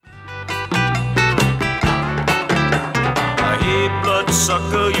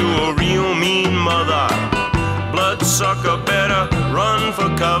Bloodsucker, you a real mean mother. Bloodsucker, better run for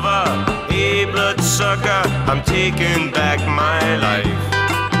cover. Hey, bloodsucker, I'm taking back my life.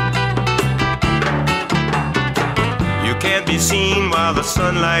 You can't be seen while the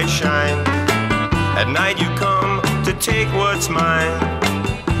sunlight shines. At night you come to take what's mine.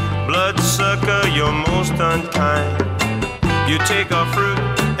 Bloodsucker, you're most unkind. You take our fruit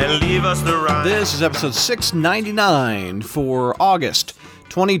and leave us the rind. This is episode 699 for August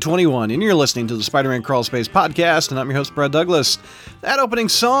 2021, and you're listening to the Spider-Man Crawl Space podcast, and I'm your host, Brad Douglas. That opening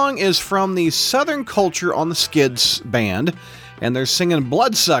song is from the Southern Culture on the Skids band, and they're singing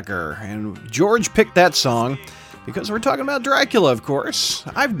Bloodsucker, and George picked that song because we're talking about Dracula, of course.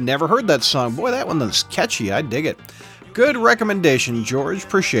 I've never heard that song. Boy, that one was catchy. I dig it. Good recommendation, George.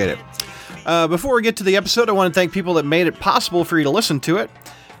 Appreciate it. Before we get to the episode, I want to thank people that made it possible for you to listen to it.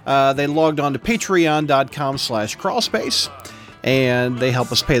 They logged on to patreon.com/crawlspace, and they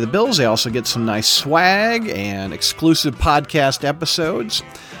help us pay the bills. They also get some nice swag and exclusive podcast episodes.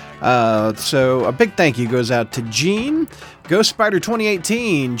 So a big thank you goes out to Gene, Ghost Spider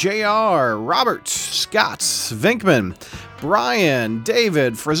 2018, JR, Robert, Scott, Vinkman, Brian,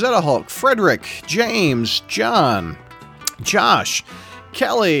 David, Frazetta Hulk, Frederick, James, John, Josh,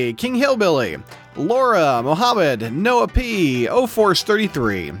 Kelly, King Hillbilly, Laura, Mohammed, Noah P,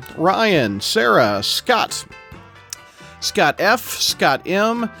 O-Force33, Ryan, Sarah, Scott F, Scott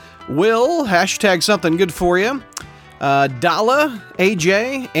M, Will, hashtag something good for you, Dala,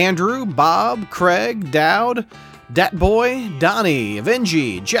 AJ, Andrew, Bob, Craig, Dowd, Datboy, Donnie,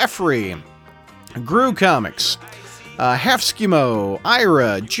 Avengi, Jeffrey, Gru Comics, Halfskimo,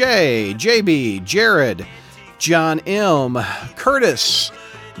 Ira, Jay, JB, Jared, John M, Curtis,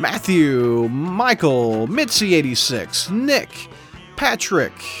 Matthew, Michael, Mitzi86, Nick,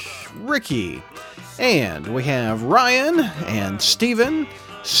 Patrick, Ricky, and we have Ryan and Steven,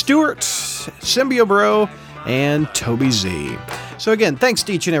 Stuart, Symbio Bro, and Toby Z. So again, thanks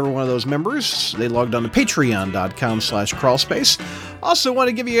to each and every one of those members. They logged on to patreon.com/crawlspace. Also want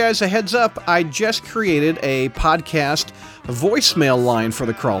to give you guys a heads up. I just created a podcast voicemail line for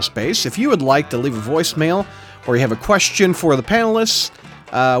the Crawl Space. If you would like to leave a voicemail or you have a question for the panelists,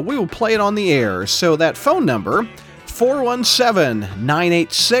 we will play it on the air. So that phone number,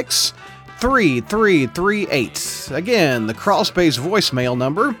 417-986-3338. Again, the Crawl Space voicemail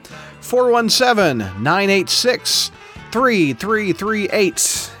number,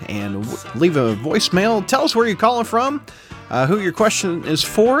 417-986-3338. And leave a voicemail. Tell us where you're calling from, who your question is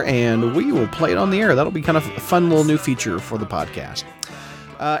for, and we will play it on the air. That'll be kind of a fun little new feature for the podcast.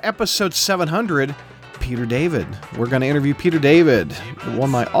 Episode 700, Peter David. We're going to interview Peter David, one of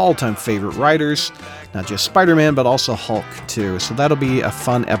my all-time favorite writers, not just Spider-Man, but also Hulk, too. So that'll be a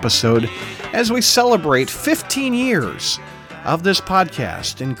fun episode as we celebrate 15 years of this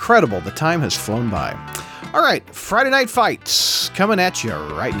podcast. Incredible. The time has flown by. All right, Friday Night Fights coming at you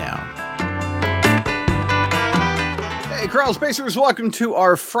right now. Hey, Crawl Spacers, welcome to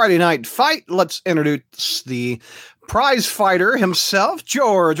our Friday Night Fight. Let's introduce the prize fighter himself,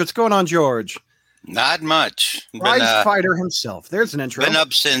 George. What's going on, George? Not much. Prize fighter himself. There's an intro. Been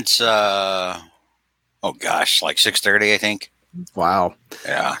up since, like 6:30, I think. Wow.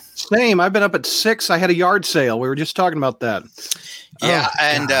 Yeah. Same. I've been up at 6. I had a yard sale. We were just talking about that. Yeah,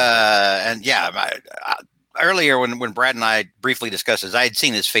 earlier when Brad and I briefly discussed this, I had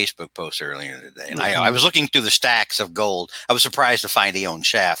seen his Facebook post earlier today, and I was looking through the stacks of gold. I was surprised to find he owned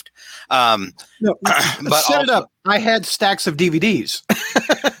Shaft. But set it up. I had stacks of DVDs.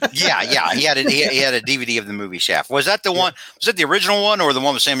 yeah. He had a DVD of the movie Shaft. Was that the one? Was that the original one or the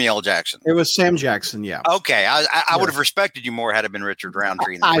one with Samuel L. Jackson? It was Sam Jackson. Yeah. Okay, I would have respected you more had it been Richard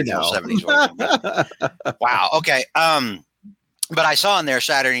Roundtree in the original 70s version. Wow. Okay. But I saw in there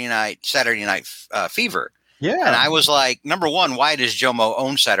Saturday Night Fever. Yeah. And I was like, number one, why does Jomo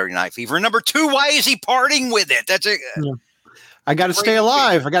own Saturday Night Fever? And number two, why is he parting with it? That's I got to stay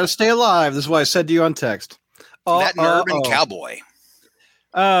alive. This is what I said to you on text. That urban cowboy.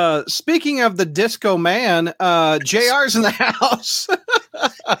 Speaking of the Disco Man, JR's in the house.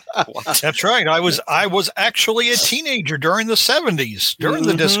 That's right. I was actually a teenager during the 70s, during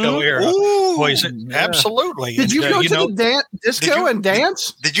the disco era. Ooh, absolutely. Did you go to the disco and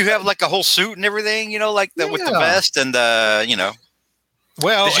dance? Did you have like a whole suit and everything? With the vest and Well,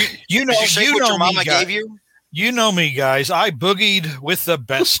 did you know what your mama gave you? You know me, guys. I boogied with the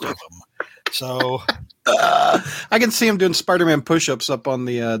best of them. So I can see him doing Spider-Man push-ups up on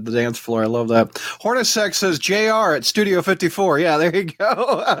the dance floor. I love that. Hornacek says JR at Studio 54. Yeah, there you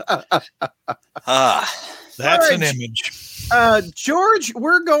go. That's an image. George,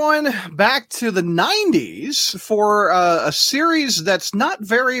 we're going back to the 90s for a series that's not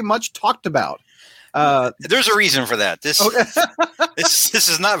very much talked about. There's a reason for that. This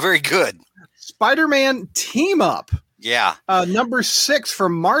is not very good. Spider-Man Team Up. Yeah. Number 6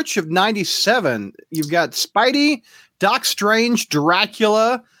 from March of 97. You've got Spidey, Doc Strange,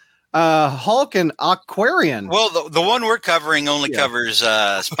 Dracula, Hulk, and Aquarian. Well, the one we're covering only covers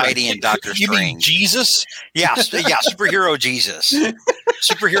Spidey and Doctor Strange. You mean Jesus? Yeah, superhero Jesus.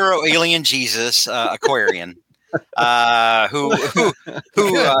 Superhero alien Jesus, Aquarian. Who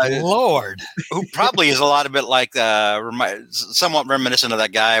Lord, who probably is a lot of bit like somewhat reminiscent of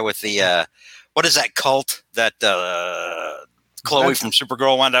that guy with the what is that cult that Chloe from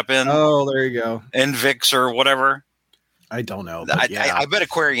Supergirl wound up in? Oh, there you go. Invix or whatever. I don't know. I bet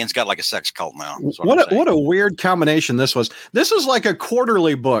Aquarian's got like a sex cult now. What a weird combination this was. This was like a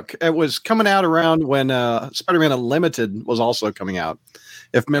quarterly book. It was coming out around when Spider-Man Unlimited was also coming out,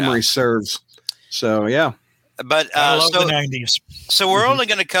 if memory serves. So, yeah. But I love the 90s. So we're only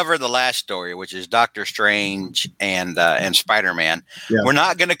going to cover the last story, which is Doctor Strange and Spider-Man. Yeah. We're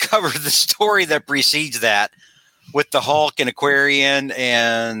not going to cover the story that precedes that with the Hulk and Aquarian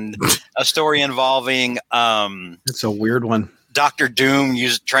and a story involving it's a weird one. Doctor Doom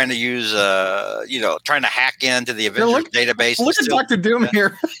trying to hack into the Avengers database. Look at Doctor Doom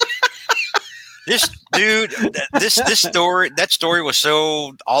here. This dude, that story was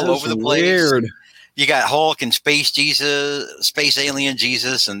so all over the place. Weird. You got Hulk and Space Jesus, Space Alien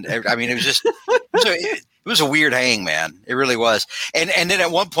Jesus, and I mean, it was just it was a weird hang, man. It really was. And then at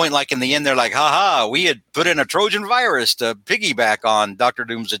one point, like in the end, they're like, "Ha, we had put in a Trojan virus to piggyback on Doctor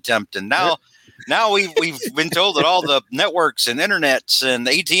Doom's attempt, and now we've been told that all the networks and internets and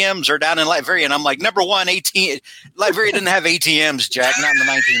the ATMs are down in Latveria." And I'm like, number one, Latveria didn't have ATMs, Jack, not in the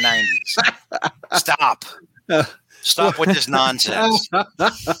 1990s. Stop with this nonsense.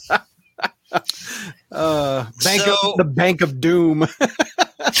 The Bank of Doom.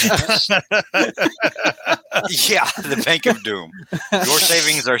 Yeah, the Bank of Doom. Your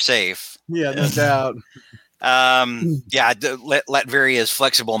savings are safe. Yeah, no doubt. Latveria's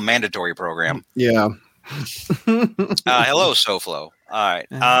flexible mandatory program. Yeah. Hello, SoFlo. All right.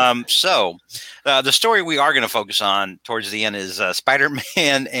 So the story we are going to focus on towards the end is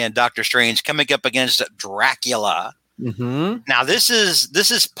Spider-Man and Doctor Strange coming up against Dracula. Mm-hmm. Now this is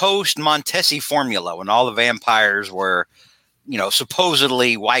post Montesi formula when all the vampires were,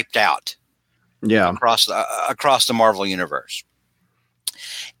 supposedly wiped out. Yeah, across the Marvel universe,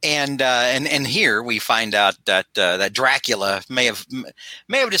 and here we find out that Dracula may have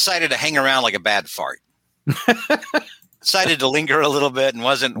decided to hang around like a bad fart. Decided to linger a little bit and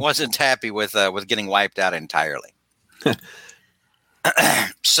wasn't happy with getting wiped out entirely.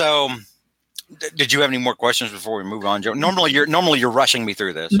 So. Did you have any more questions before we move on, Joe? Normally you're rushing me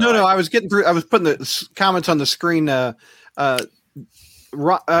through this. No, I was getting through. I was putting the comments on the screen. Who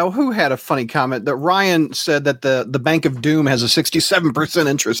had a funny comment that Ryan said that the Bank of Doom has a 67%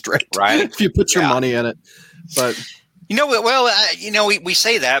 interest rate, right? If you put your money in it. But we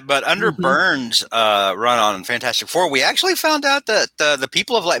say that, but under Byrne's run on Fantastic Four, we actually found out that the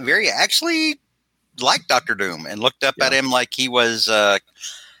people of Latveria actually liked Dr. Doom and looked up at him like he was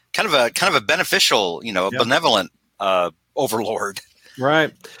kind of a beneficial, benevolent overlord.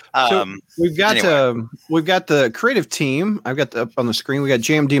 Right. So we've got the creative team. I've got up on the screen. We got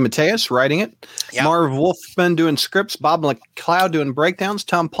JMD Mateus writing it. Yep. Marv Wolfman doing scripts. Bob McLeod doing breakdowns.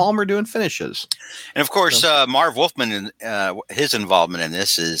 Tom Palmer doing finishes. And of course, Marv Wolfman, his involvement in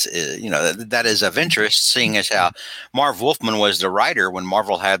this is that is of interest, seeing as how Marv Wolfman was the writer when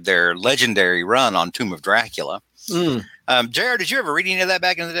Marvel had their legendary run on Tomb of Dracula. JR, did you ever read any of that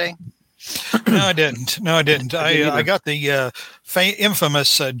back in the day? No, I didn't. I got the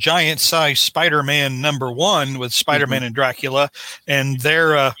infamous giant-size Spider-Man #1 with Spider-Man and Dracula, and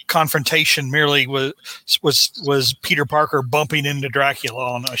their confrontation merely was Peter Parker bumping into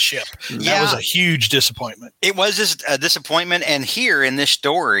Dracula on a ship. Yeah. That was a huge disappointment. It was a disappointment, and here in this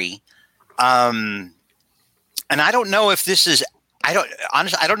story, and I don't know if this is. I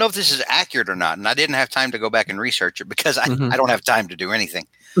don't know if this is accurate or not, and I didn't have time to go back and research it because I don't have time to do anything.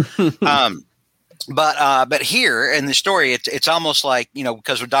 But here in the story, it's almost like,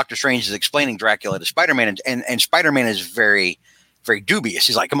 because Doctor Strange is explaining Dracula to Spider-Man, and Spider-Man is very, very dubious.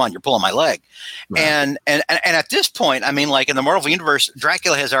 He's like, "Come on, you're pulling my leg," right. and at this point, I mean, like in the Marvel universe,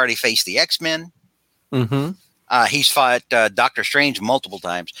 Dracula has already faced the X-Men. Mm-hmm. He's fought Doctor Strange multiple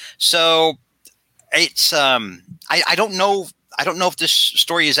times, so it's I don't know. I don't know if this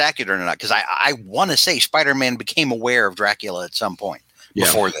story is accurate or not, because I want to say Spider-Man became aware of Dracula at some point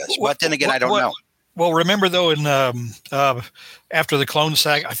before this. But then again, I don't know. Well, remember though, in after the Clone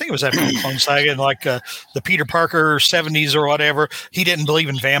Saga, I think it was after the Clone Saga, in like the Peter Parker 70s or whatever, he didn't believe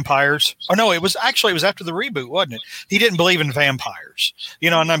in vampires. Oh no, it was after the reboot, wasn't it? He didn't believe in vampires.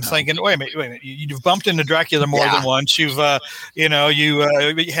 And I'm thinking, wait a minute, you've bumped into Dracula more than once. You've you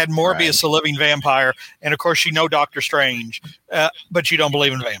had Morbius, a living vampire, and of course you know Doctor Strange, but you don't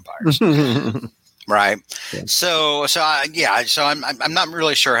believe in vampires. Right. Yeah. So I'm not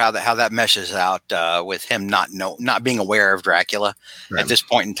really sure how that meshes out with him not being aware of Dracula at this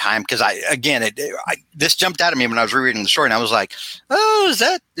point in time. Because this jumped out at me when I was rereading the story, and I was like, oh, is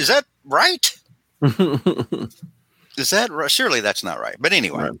that right? Is that right? Surely that's not right. But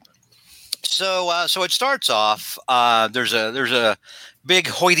anyway, right. So it starts off. There's a big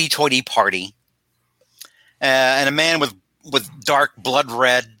hoity-toity party, and a man with dark blood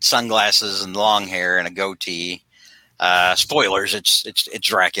red sunglasses and long hair and a goatee. Spoilers, it's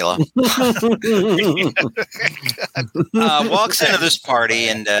Dracula. Walks into this party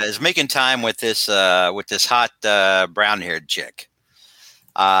and is making time with this hot brown haired chick.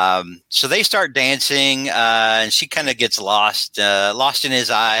 So they start dancing, and she kind of gets lost in his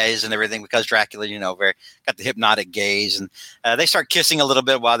eyes and everything, because Dracula, got the hypnotic gaze, and they start kissing a little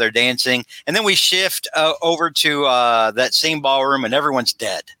bit while they're dancing. And then we shift over to that same ballroom, and everyone's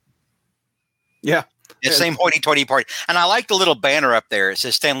dead. Yeah. The same hoity-toity party. And I like the little banner up there. It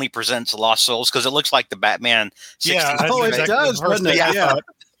says Stanley Presents Lost Souls, because it looks like the Batman 60s. Yeah, it does, doesn't it?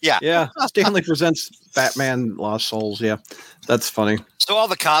 Yeah. Yeah. Stanley Presents Batman Lost Souls. Yeah. That's funny. So all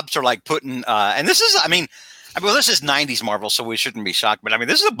the cops are like putting, and this is, this is 90s Marvel, so we shouldn't be shocked. But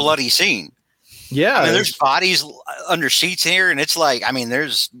this is a bloody scene. Yeah. There's bodies under seats here, and it's like,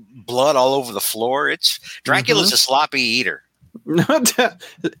 there's blood all over the floor. Dracula's a sloppy eater.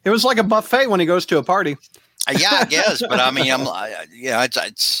 It was like a buffet when he goes to a party. Yeah, I guess. But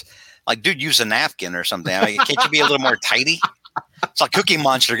it's like, dude, use a napkin or something. Can't you be a little more tidy? It's like Cookie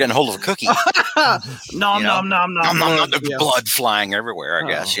Monster getting hold of a cookie. Nom, nom, nom, nom. The blood flying everywhere, I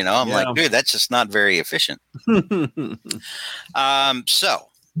guess. I'm like, dude, that's just not very efficient. So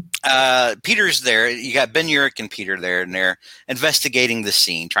Peter's there. You got Ben Urich and Peter there, and they're investigating the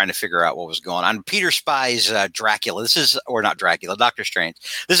scene, trying to figure out what was going on. Peter spies Dracula. Doctor Strange.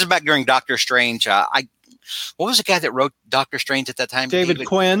 This is back during Doctor Strange. What was the guy that wrote Doctor Strange at that time? David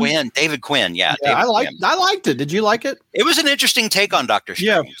Quinn. David Quinn. Yeah. I liked it. Did you like it? It was an interesting take on Doctor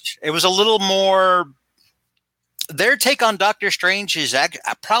Strange. Yeah. It was a little more. Their take on Doctor Strange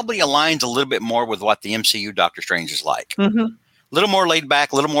probably aligns a little bit more with what the MCU Doctor Strange is like. Mm-hmm. A little more laid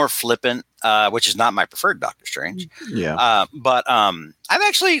back, a little more flippant, which is not my preferred Doctor Strange. Yeah. But I've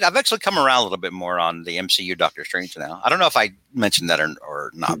actually come around a little bit more on the MCU Doctor Strange now. I don't know if I mentioned that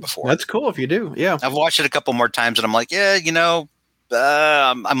or not before. That's cool if you do. Yeah. I've watched it a couple more times, and I'm like, I'm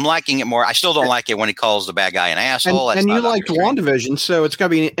liking it more. I still don't like it when he calls the bad guy an asshole. And you liked WandaVision, so it's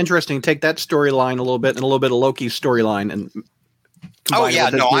going to be interesting to take that storyline a little bit and a little bit of Loki's storyline and. Oh yeah,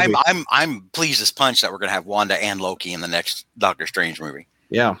 no, I'm pleased as punch that we're going to have Wanda and Loki in the next Doctor Strange movie.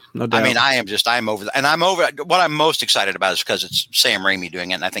 Yeah, no doubt. I'm over and I'm over. What I'm most excited about is because it's Sam Raimi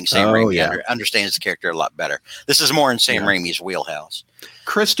doing it, and I think Sam Raimi understands the character a lot better. This is more in Sam Raimi's wheelhouse.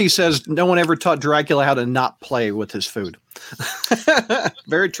 Christy says no one ever taught Dracula how to not play with his food.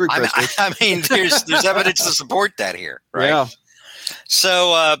 Very true, Christy. There's evidence to support that here, right? Yeah.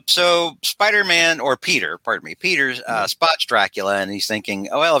 So Spider-Man or Peter spots Dracula, and he's thinking,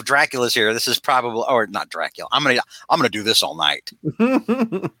 oh, well, if Dracula's here, this is probably, or not Dracula. I'm gonna do this all night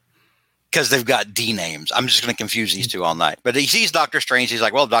because they've got D names. I'm just gonna confuse these two all night. But he sees Doctor Strange. He's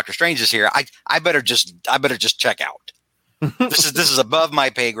like, well, if Doctor Strange is here, I better just check out. This is above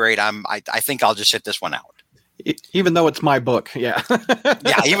my pay grade. I think I'll just hit this one out. Even though it's my book, yeah.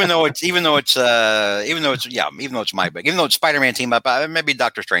 Yeah, even though it's my book, even though it's Spider-Man team up, maybe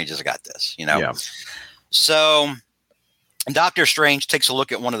Doctor Strange has got this, Yeah. So Doctor Strange takes a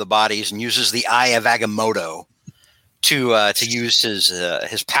look at one of the bodies and uses the Eye of Agamotto to use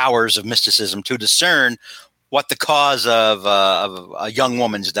his powers of mysticism to discern what the cause of a young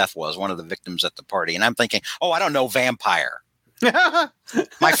woman's death was, one of the victims at the party. And I'm thinking, I don't know, vampire.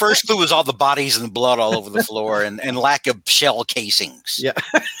 My first clue was all the bodies and the blood all over the floor and lack of shell casings. Yeah.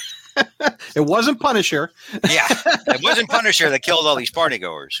 It wasn't Punisher. Yeah. It wasn't Punisher that killed all these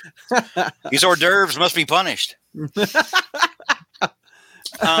partygoers. These hors d'oeuvres must be punished. The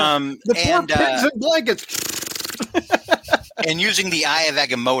poor pigs and blankets. And using the Eye of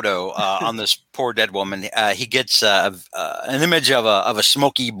Agamotto on this poor dead woman, he gets an image of a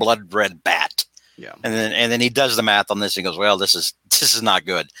smoky blood red bat. Yeah, and then he does the math on this. And he goes, "Well, this is not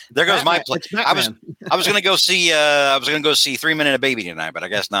good." There goes my plan. I was going to go see 3 Men and a Baby tonight, but I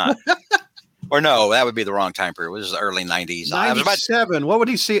guess not. Or no, that would be the wrong time period. It was the early 90s. 97. What would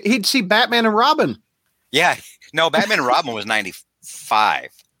he see? He'd see Batman and Robin. Yeah. No, Batman and Robin was 95.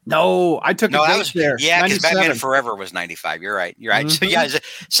 No, I took No, a that date was there. yeah, because 97. Batman Forever was 95. You're right. You're right. Mm-hmm.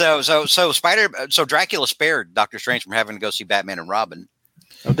 So Dracula spared Doctor Strange from having to go see Batman and Robin.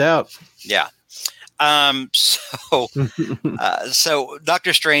 No doubt. Yeah. So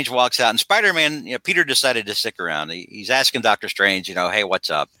Doctor Strange walks out, and Spider-Man, Peter decided to stick around. He's asking Doctor Strange, hey, what's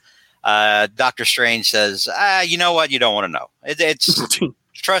up? Doctor Strange says, you know what? You don't want to know. It's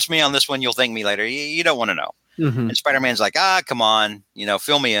trust me on this one. You'll thank me later. You don't want to know. Mm-hmm. And Spider-Man's like, come on,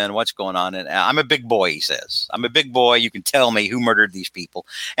 fill me in. What's going on? And I'm a big boy, he says. I'm a big boy. You can tell me who murdered these people.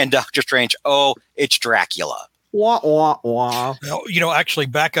 And Doctor Strange, it's Dracula. Wah, wah, wah. Actually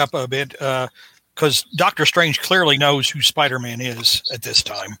back up a bit because Doctor Strange clearly knows who Spider-Man is at this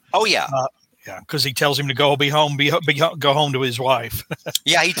time. Oh, yeah. Yeah, because he tells him to go go home to his wife.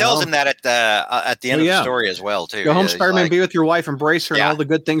 Yeah, he tells him that at the end of the story as well, too. Go home, Spider-Man, be with your wife, embrace her, and all the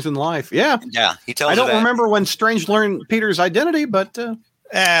good things in life. Yeah. Yeah, he tells I don't remember when Strange learned Peter's identity, but...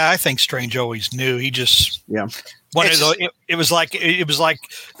 I think Strange always knew. He just... Yeah. It was like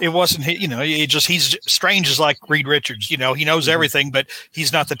it wasn't, he's Strange is like Reed Richards, he knows everything, but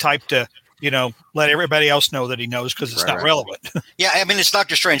he's not the type to, let everybody else know that he knows because it's not relevant. Yeah, I mean, it's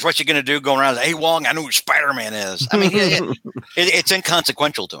Doctor Strange. What's he going to do going around? Hey, Wong, I know who Spider-Man is. I mean, it's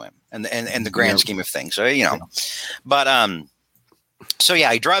inconsequential to him and the grand scheme of things. So, but so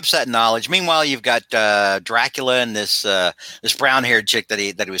yeah, he drops that knowledge. Meanwhile, you've got Dracula and this brown-haired chick that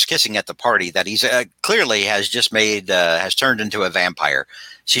he was kissing at the party that he's clearly has just has turned into a vampire.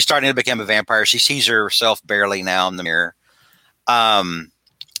 She's starting to become a vampire. She sees herself barely now in the mirror.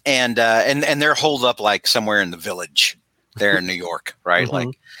 And they're holed up like somewhere in the village there in New York, right? Mm-hmm. Like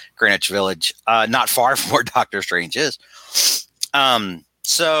Greenwich Village, not far from where Doctor Strange is.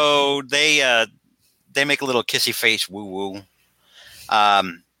 So they make a little kissy face woo woo.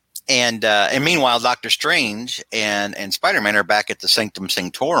 And meanwhile, Doctor Strange and Spider-Man are back at the Sanctum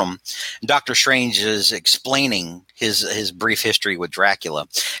Sanctorum. Doctor Strange is explaining his brief history with Dracula,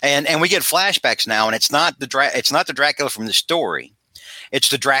 and we get flashbacks now, and it's not the Dracula from the story. It's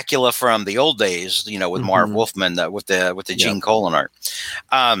the Dracula from the old days, with Marv Wolfman, with the Gene Colan art.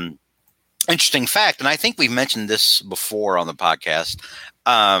 Interesting fact, and I think we've mentioned this before on the podcast.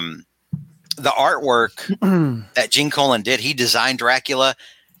 The artwork that Gene Colan did, he designed Dracula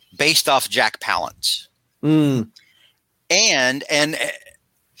based off Jack Palance. And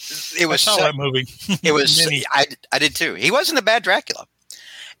it was I saw that movie. It was I did too. He wasn't a bad Dracula.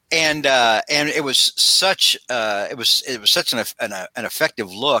 And it was such such an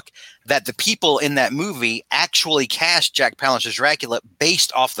effective look that the people in that movie actually cast Jack Palance's Dracula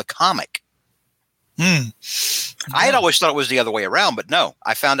based off the comic. I had always thought it was the other way around, but no,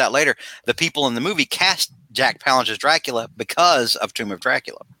 I found out later the people in the movie cast Jack Palance's Dracula because of Tomb of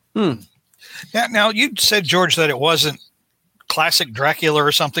Dracula. Now you said, George, that it wasn't classic Dracula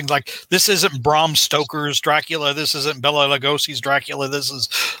or something. Like, this isn't Bram Stoker's Dracula. This isn't Bela Lugosi's Dracula. This is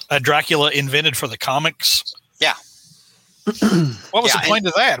a Dracula invented for the comics. Yeah. What was the point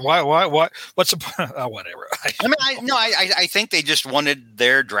of that? Why? What's the whatever? I think they just wanted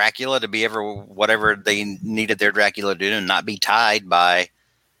their Dracula to be whatever they needed their Dracula to do, and not be tied by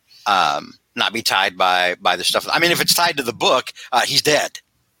the stuff. I mean, if it's tied to the book, he's dead.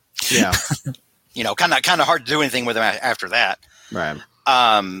 Yeah. Kind of hard to do anything with him after that. Right.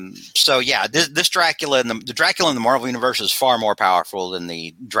 So yeah, this Dracula and the Dracula in the Marvel universe is far more powerful than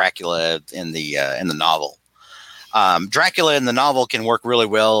the Dracula in the novel. Dracula in the novel can work really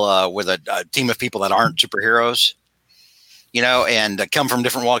well with a team of people that aren't superheroes, and come from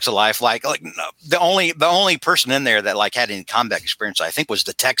different walks of life. Like the only person in there that had any combat experience, I think, was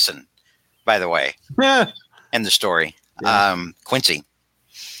the Texan, by the way, in the story, Quincy.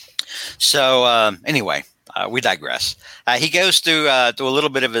 So anyway, we digress. He goes through a little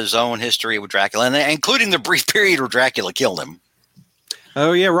bit of his own history with Dracula, and including the brief period where Dracula killed him.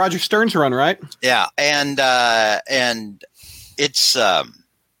 Oh yeah, Roger Stern's run, right? Yeah, and it's I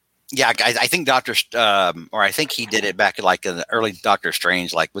think I think he did it back in the early Doctor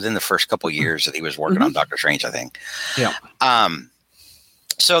Strange, within the first couple of years that he was working on Doctor Strange, I think. Yeah.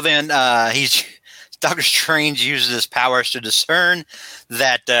 So then Doctor Strange uses his powers to discern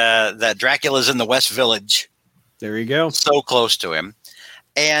that Dracula's in the West Village. There you go. So close to him,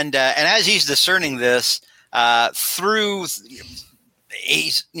 and as he's discerning this through.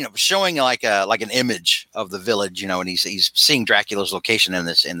 He's showing an image of the village, and he's seeing Dracula's location in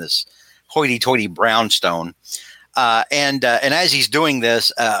this hoity-toity brownstone, and as he's doing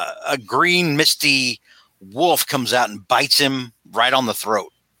this, a green misty wolf comes out and bites him right on the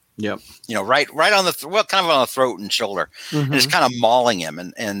throat. Yep. Right on the kind of on the throat and shoulder, and it's kind of mauling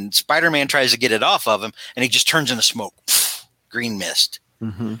him. And Spider-Man tries to get it off of him, and he just turns into smoke, green mist.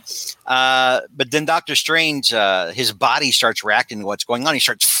 But then Doctor Strange, his body starts reacting to what's going on. He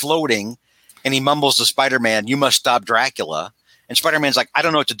starts floating, and he mumbles to Spider-Man, "You must stop Dracula." And Spider-Man's like, "I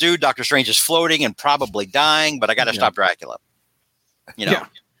don't know what to do. Doctor Strange is floating and probably dying, but I got to stop Dracula." Yeah.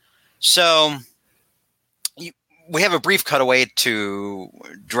 So we have a brief cutaway to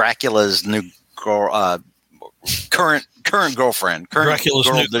Dracula's new current girlfriend. Dracula's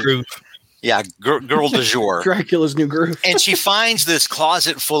new groove. Yeah, girl du jour. Dracula's new groove. And she finds this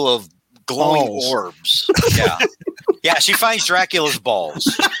closet full of glowing orbs. Yeah. Yeah, she finds Dracula's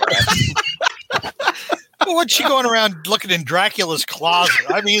balls. Right? Well, what's she going around looking in Dracula's closet?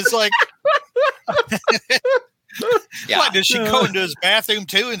 I mean, it's like... Yeah. What, does she go into his bathroom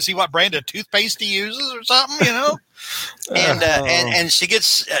too and see what brand of toothpaste he uses or something? And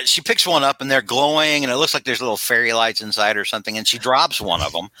she picks one up and they're glowing and it looks like there's little fairy lights inside or something. And she drops one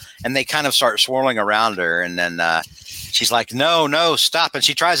of them and they kind of start swirling around her. And then she's like, "No, stop!" And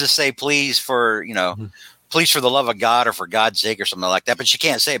she tries to say, "Please for the love of God or for God's sake" or something like that. But she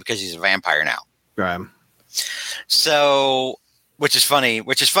can't say it because he's a vampire now. Right. So, which is funny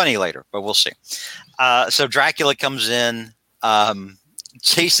later, but we'll see. So Dracula comes in,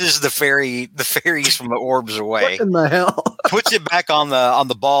 chases the fairies from the orbs away. What in the hell? Puts it back on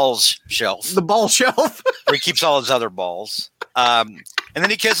the balls shelf. The ball shelf. Where he keeps all his other balls. And then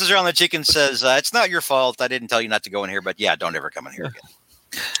he kisses her on the cheek and says, "It's not your fault. I didn't tell you not to go in here, but yeah, don't ever come in here again."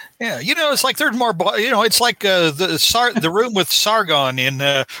 Yeah, it's like there's more. It's like the room with Sargon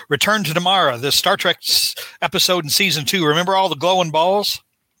in Return to Tomorrow, the Star Trek episode in season 2. Remember all the glowing balls?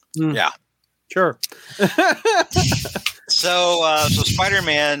 Yeah. Sure. So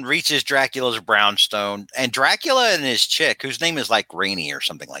Spider-Man reaches Dracula's brownstone, and Dracula and his chick, whose name is like Rainey or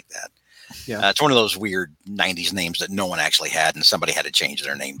something like that. Yeah, it's one of those weird 90s names that no one actually had, and somebody had to change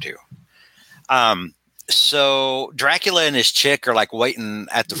their name too. So Dracula and his chick are like waiting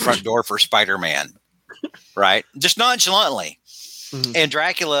at the front door for Spider-Man, right? Just nonchalantly. And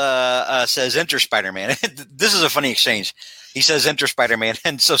Dracula says, "Enter, Spider-Man." This is a funny exchange. He says, "Enter, Spider-Man."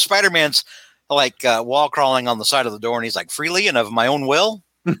 And so Spider-Man's like wall crawling on the side of the door, and he's like, "Freely and of my own will."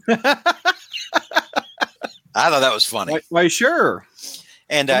 I thought that was funny. Why sure.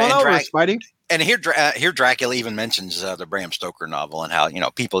 And Spidey. And here Dracula even mentions the Bram Stoker novel and how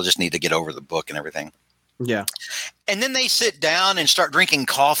people just need to get over the book and everything. Yeah. And then they sit down and start drinking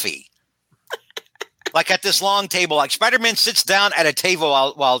coffee. Like at this long table, like Spider-Man sits down at a table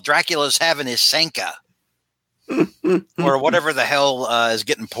while Dracula's having his Sanka. Or whatever the hell is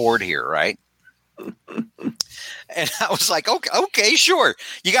getting poured here, right? And I was like, okay, sure.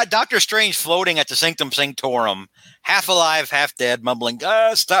 You got Doctor Strange floating at the Sanctum Sanctorum, half alive, half dead, mumbling,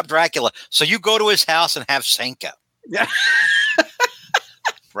 "Stop Dracula." So you go to his house and have Sanka. Yeah.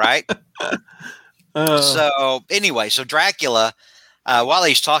 Right? So anyway, Dracula, while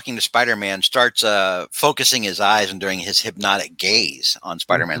he's talking to Spider-Man, starts focusing his eyes and doing his hypnotic gaze on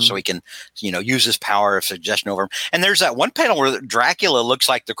Spider-Man so he can, use his power of suggestion over him. And there's that one panel where Dracula looks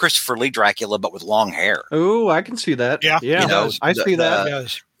like the Christopher Lee Dracula, but with long hair. Oh, I can see that. Yeah. I see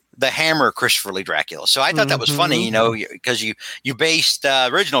that. The Hammer Christopher Lee Dracula. So I thought that was funny, because you based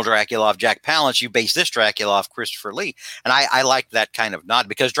original Dracula off Jack Palance, you based this Dracula off Christopher Lee. And I liked that kind of nod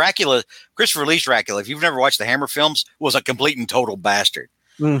because Christopher Lee's Dracula, if you've never watched the Hammer films, was a complete and total bastard.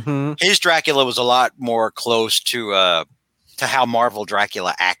 Mm-hmm. His Dracula was a lot more close to how Marvel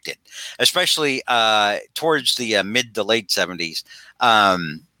Dracula acted, especially towards the mid to late 70s.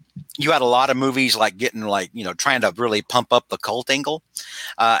 You had a lot of movies trying to really pump up the cult angle.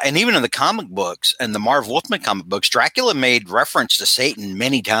 And even in the comic books and the Marv Wolfman comic books, Dracula made reference to Satan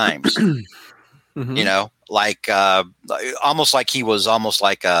many times, almost like he was almost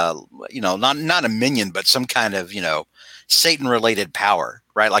like not a minion, but some kind of, Satan related power,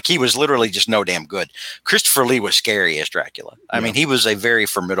 right? Like he was literally just no damn good. Christopher Lee was scary as Dracula. I mean, he was a very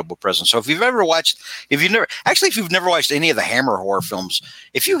formidable presence. So if you've never watched any of the Hammer horror films,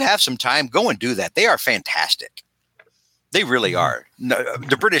 if you have some time, go and do that. They are fantastic. They really are. No,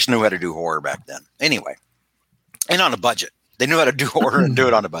 the British knew how to do horror back then. Anyway, and on a budget. They knew how to do horror and do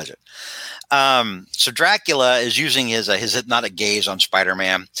it on a budget. So Dracula is using his hypnotic gaze on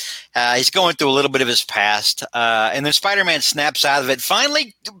Spider-Man. He's going through a little bit of his past, and then Spider-Man snaps out of it.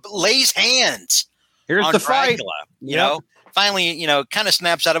 Finally, lays hands. Here's on the Dracula. fight. Finally, kind of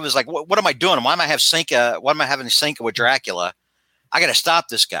snaps out of it. Is like, what am I doing? Why am I having Sanka with Dracula? I got to stop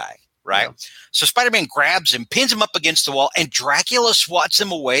this guy. right? Yeah. So Spider-Man grabs him, pins him up against the wall, and Dracula swats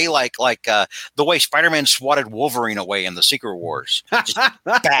him away like the way Spider-Man swatted Wolverine away in the Secret Wars. Just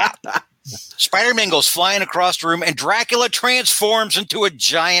bap. Spider-Man goes flying across the room, and Dracula transforms into a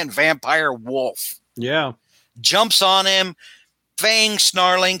giant vampire wolf. Yeah. Jumps on him, fangs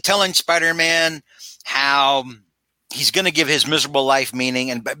snarling, telling Spider-Man how he's going to give his miserable life meaning,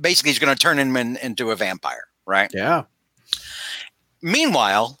 and basically he's going to turn him into a vampire, right? Yeah.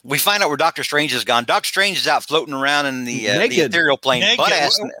 Meanwhile, we find out where Doctor Strange has gone. Doctor Strange is out floating around in the ethereal plane, naked.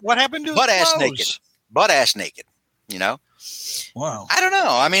 What happened to his butt-ass clothes? naked. Butt-ass naked, you know? Wow. I don't know.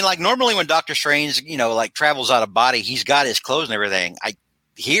 I mean, like normally when Doctor Strange, like travels out of body, he's got his clothes and everything.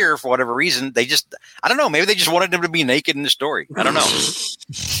 Here, for whatever reason, I don't know, maybe they just wanted him to be naked in the story. I don't know.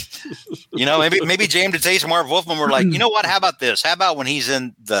 Maybe James DeTace and Marv Wolfman were like, you know what? How about this? How about when he's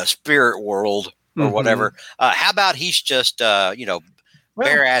in the spirit world or whatever? How about he's just,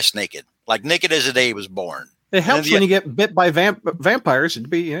 bare ass naked, like naked as the day he was born. It helps when you get bit by vampires. It'd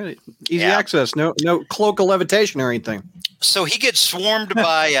be easy access, no cloak of levitation or anything. So he gets swarmed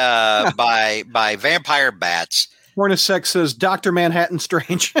by vampire bats. Hornacek says Dr. Manhattan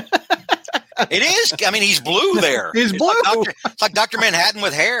Strange. It is. I mean, he's blue there. He's blue. It's like Dr. Manhattan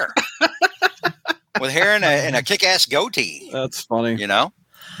with hair. With hair and a kick-ass goatee. That's funny.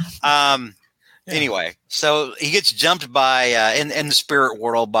 Anyway, so he gets jumped by in the spirit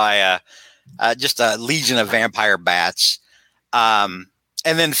world by just a legion of vampire bats. And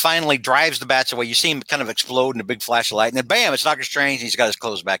then finally drives the bats away. You see him kind of explode in a big flash of light. And then bam, it's Doctor Strange. And he's got his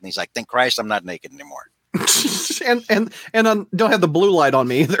clothes back. And he's like, thank Christ I'm not naked anymore. and don't have the blue light on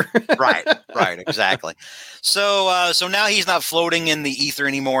me either. right, exactly. So now he's not floating in the ether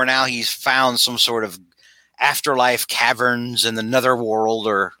anymore. Now he's found some sort of afterlife caverns in the netherworld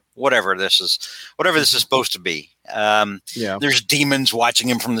or whatever this is supposed to be. There's demons watching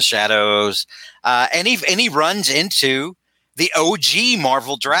him from the shadows, and he runs into the OG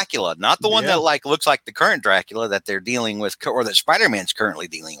Marvel Dracula, not the one that looks like the current Dracula that they're dealing with, or that Spider-Man's currently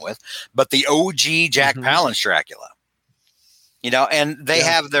dealing with, but the OG Jack Palance Dracula. And they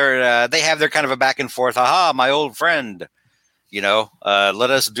have their kind of a back and forth. Aha, my old friend. Let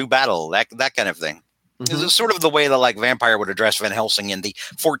us do battle. That kind of thing. This is sort of the way that Vampire would address Van Helsing in the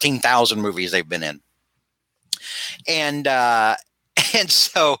 14,000 movies they've been in. And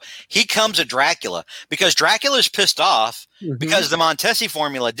so he comes at Dracula because Dracula's pissed off because the Montesi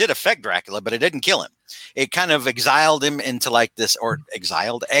formula did affect Dracula, but it didn't kill him. It kind of exiled him into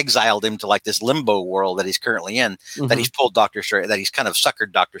exiled him to this limbo world that he's currently in, that he's pulled Doctor Strange, that he's kind of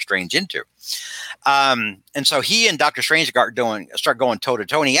suckered Doctor Strange into. And so he and Doctor Strange start going toe to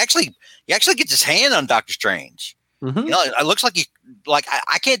toe, and he actually gets his hand on Doctor Strange. It looks like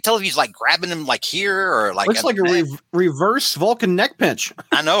I can't tell if he's grabbing him here or looks like a reverse Vulcan neck pinch.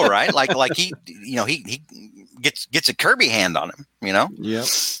 I know, right? He gets a Kirby hand on him, Yeah.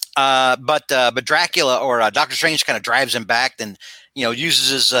 But Dracula or Doctor Strange kind of drives him back, then uses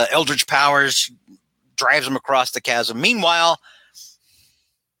his Eldritch powers, drives him across the chasm. Meanwhile,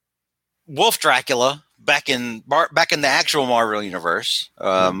 Wolf Dracula back in the actual Marvel universe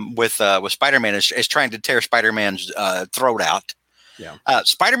with Spider-Man is trying to tear Spider-Man's throat out. Yeah.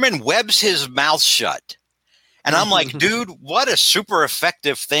 Spider-Man webs his mouth shut. And I'm like, dude, what a super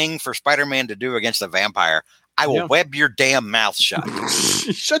effective thing for Spider-Man to do against a vampire. I will web your damn mouth shut.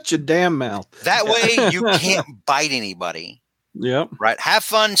 Shut your damn mouth. That way you can't bite anybody. Yep. Right. Have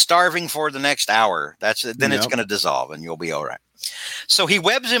fun starving for the next hour. It's going to dissolve and you'll be all right. So he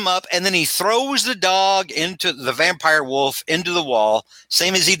webs him up and then he throws the dog into the vampire wolf into the wall,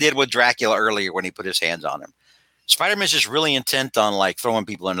 same as he did with Dracula earlier when he put his hands on him. Spider-Man's just really intent on throwing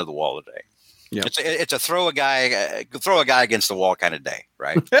people into the wall today. Yep. It's a throw a guy against the wall kind of day,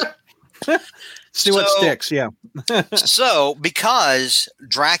 right? See what sticks, yeah. So because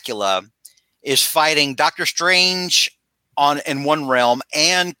Dracula is fighting Doctor Strange in one realm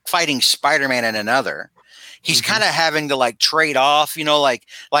and fighting Spider-Man in another, he's kind of having to trade off,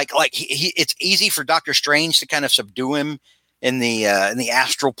 it's easy for Doctor Strange to kind of subdue him in the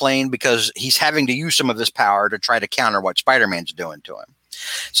astral plane because he's having to use some of this power to try to counter what Spider-Man's doing to him.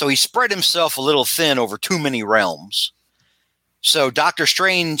 So he spread himself a little thin over too many realms. So Doctor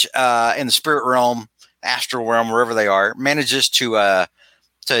Strange in the spirit realm, astral realm, wherever they are, manages to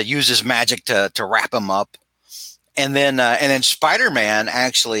use his magic to wrap him up. And then Spider-Man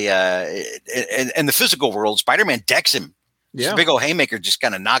actually in the physical world, Spider-Man decks him. Yeah. This big old haymaker just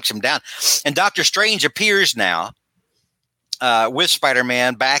kind of knocks him down. And Doctor Strange appears now with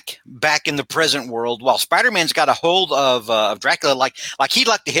Spider-Man back in the present world, while Spider-Man's got a hold of Dracula like he'd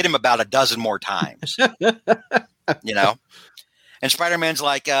like to hit him about a dozen more times. And Spider-Man's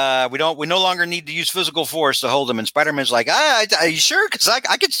like, we no longer need to use physical force to hold him. And Spider-Man's like, are you sure? Because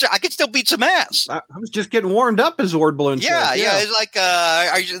I could still beat some ass. I was just getting warmed up, as Zord Balloon Yeah. says. It's like,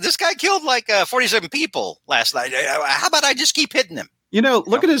 this guy killed like 47 people last night. How about I just keep hitting him?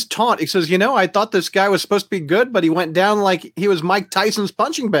 Look at his taunt. He says, I thought this guy was supposed to be good, but he went down like he was Mike Tyson's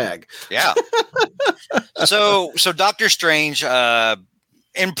punching bag. Yeah. So Doctor Strange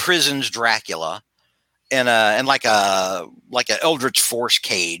imprisons Dracula in like an Eldritch Force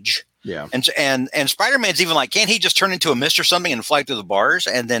cage. Yeah. And Spider-Man's even like, can't he just turn into a mist or something and fly through the bars?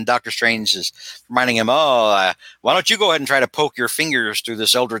 And then Doctor Strange is reminding him, why don't you go ahead and try to poke your fingers through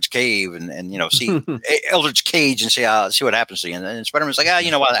this Eldritch cave and see Eldritch cage and see what happens to you. And Spider-Man's like,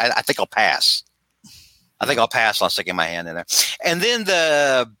 you know what? I think I'll pass. I'll stick my hand in there. And then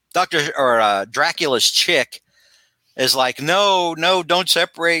the Dracula's chick is like, no, don't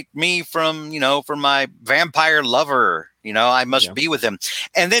separate me from my vampire lover. I must be with him.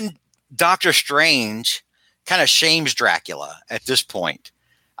 And then Doctor Strange kind of shames Dracula at this point.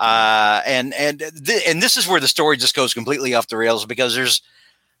 And this is where the story just goes completely off the rails because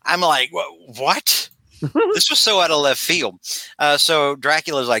I'm like, what? This was so out of left field. So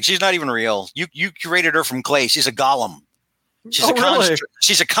Dracula's like, she's not even real. You created her from clay. She's a golem.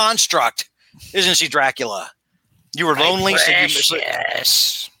 She's a construct. Isn't she, Dracula? You were lonely.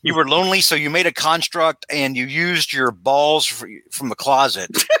 You were lonely. So you made a construct and you used your balls from the closet,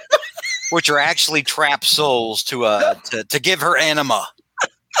 which are actually trapped souls to give her anima.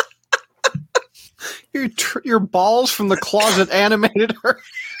 Your balls from the closet animated her.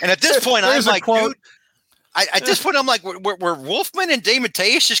 And at this point, I'm like, dude, at this point, I'm like, were Wolfman and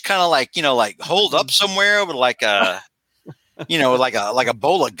Demetrius just kind of like, holed up somewhere with like a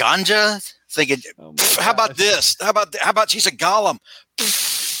bowl of ganja, thinking, how about this? How about she's a golem?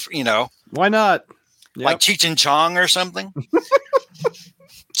 Why not? Yep. Like Cheech and Chong or something.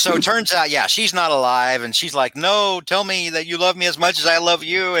 So it turns out, she's not alive, and she's like, no, tell me that you love me as much as I love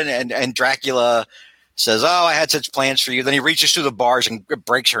you. And Dracula says, oh, I had such plans for you. Then he reaches through the bars and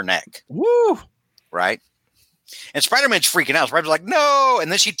breaks her neck. Woo! Right? And Spider-Man's freaking out. Spider-Man's like, no!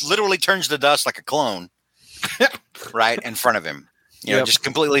 And then she literally turns to dust like a clone. Right in front of him. Just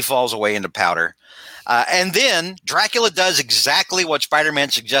completely falls away into powder. And then Dracula does exactly what Spider-Man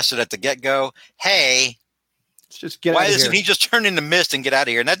suggested at the get-go. Hey, just get why out of doesn't here. he just turn into mist and get out of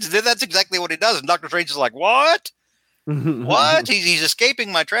here? And that's exactly what he does. And Doctor Strange is like, what? What? He's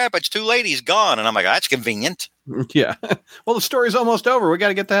escaping my trap. It's too late. He's gone. And I'm like, that's convenient. Yeah. Well, the story's almost over. We got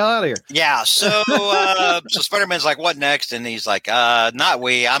to get the hell out of here. Yeah. So Spider-Man's like, what next? And he's like, not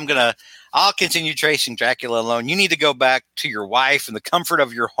we. I'll continue tracing Dracula alone. You need to go back to your wife and the comfort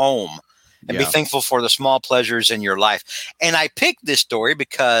of your home and be thankful for the small pleasures in your life. And I picked this story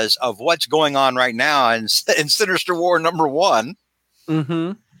because of what's going on right now in Sinister War #1.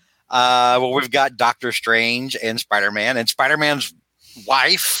 Mm-hmm. Well, we've got Doctor Strange and Spider-Man's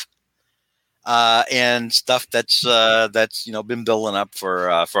wife, and stuff that's been building up for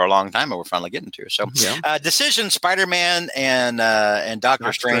a long time, and we're finally getting to. So, Decision, Spider-Man and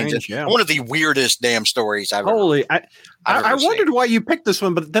Doctor Strange. One of the weirdest damn stories I've ever. I wondered seen. why you picked this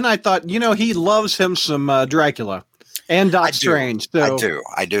one, but then I thought, he loves him some Dracula and Doc Strange. So.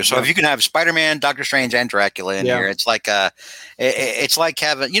 I do. So if you can have Spider-Man, Doctor Strange, and Dracula in here, it's like it's like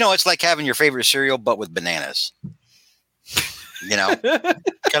having your favorite cereal but with bananas.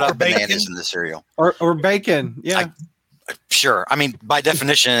 Cut up bananas in the cereal or bacon. Yeah. Sure. I mean, by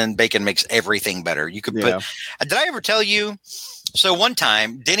definition, bacon makes everything better. You could put. Did I ever tell you? So one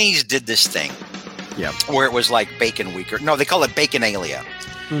time, Denny's did this thing. Yeah. Where it was like Bacon Week, they call it Baconalia.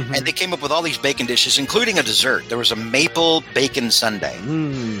 Mm-hmm. And they came up with all these bacon dishes, including a dessert. There was a maple bacon sundae.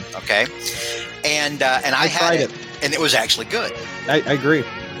 Okay. And I had it, and it was actually good. I agree.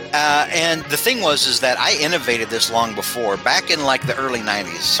 And the thing is that I innovated this long before. Back in like the early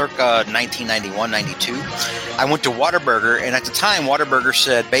 90s, circa 1991, 92, I went to Whataburger, and at the time, Whataburger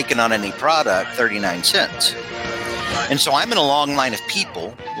said bacon on any product, 39 cents. And so I'm in a long line of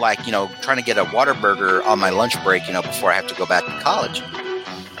people, trying to get a Whataburger on my lunch break, before I have to go back to college.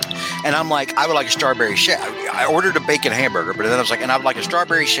 And I'm like, I would like a strawberry shake. I ordered a bacon hamburger, but then I was like, and I would like a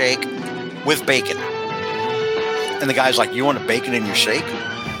strawberry shake with bacon. And the guy's like, you want a bacon in your shake?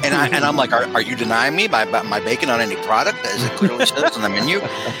 And I'm like, are you denying me my bacon on any product, as it clearly says on the menu?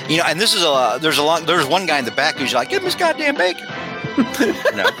 And this is there's one guy in the back who's like, give me this goddamn bacon.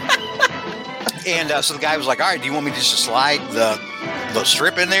 And so the guy was like, all right, do you want me just to slide the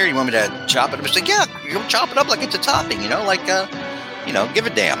strip in there? You want me to chop it up? I was like, yeah, you'll chop it up like it's a topping, give a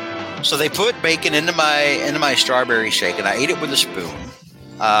damn. So they put bacon into my strawberry shake, and I ate it with a spoon.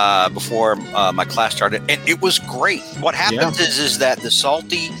 before my class started, and it was great. What happens is that the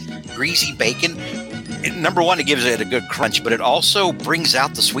salty, greasy bacon, number one, it gives it a good crunch, but it also brings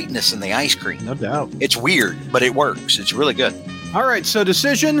out the sweetness in the ice cream. No doubt. It's weird, but it works. It's really good. All right, so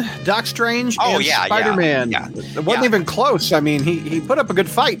decision, Doc Strange and Spider-Man. Yeah. It wasn't even close. I mean, he put up a good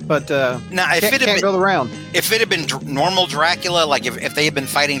fight, but now, if it had can't go the round. If it had been normal Dracula, like if they had been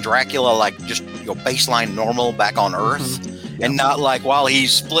fighting Dracula, like just baseline normal back on Earth, and not like while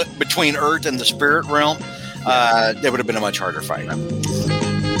he's split between Earth and the spirit realm, it would have been a much harder fight.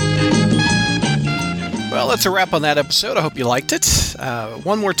 Well, that's a wrap on that episode. I hope you liked it.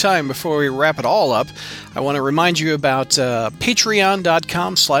 One more time before we wrap it all up, I want to remind you about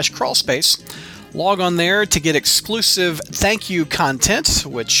patreon.com/crawlspace. Log on there to get exclusive thank you content,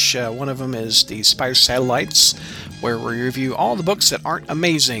 which one of them is the Spider Satellites, where we review all the books that aren't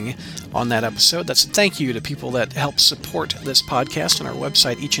amazing on that episode. That's a thank you to people that help support this podcast on our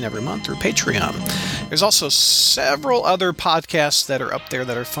website each and every month through Patreon. There's also several other podcasts that are up there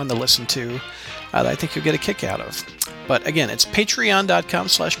that are fun to listen to that I think you'll get a kick out of. But again, it's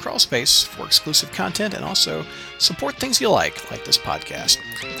patreon.com/crawlspace for exclusive content and also support things you like this podcast.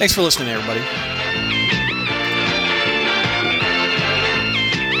 Thanks for listening, everybody.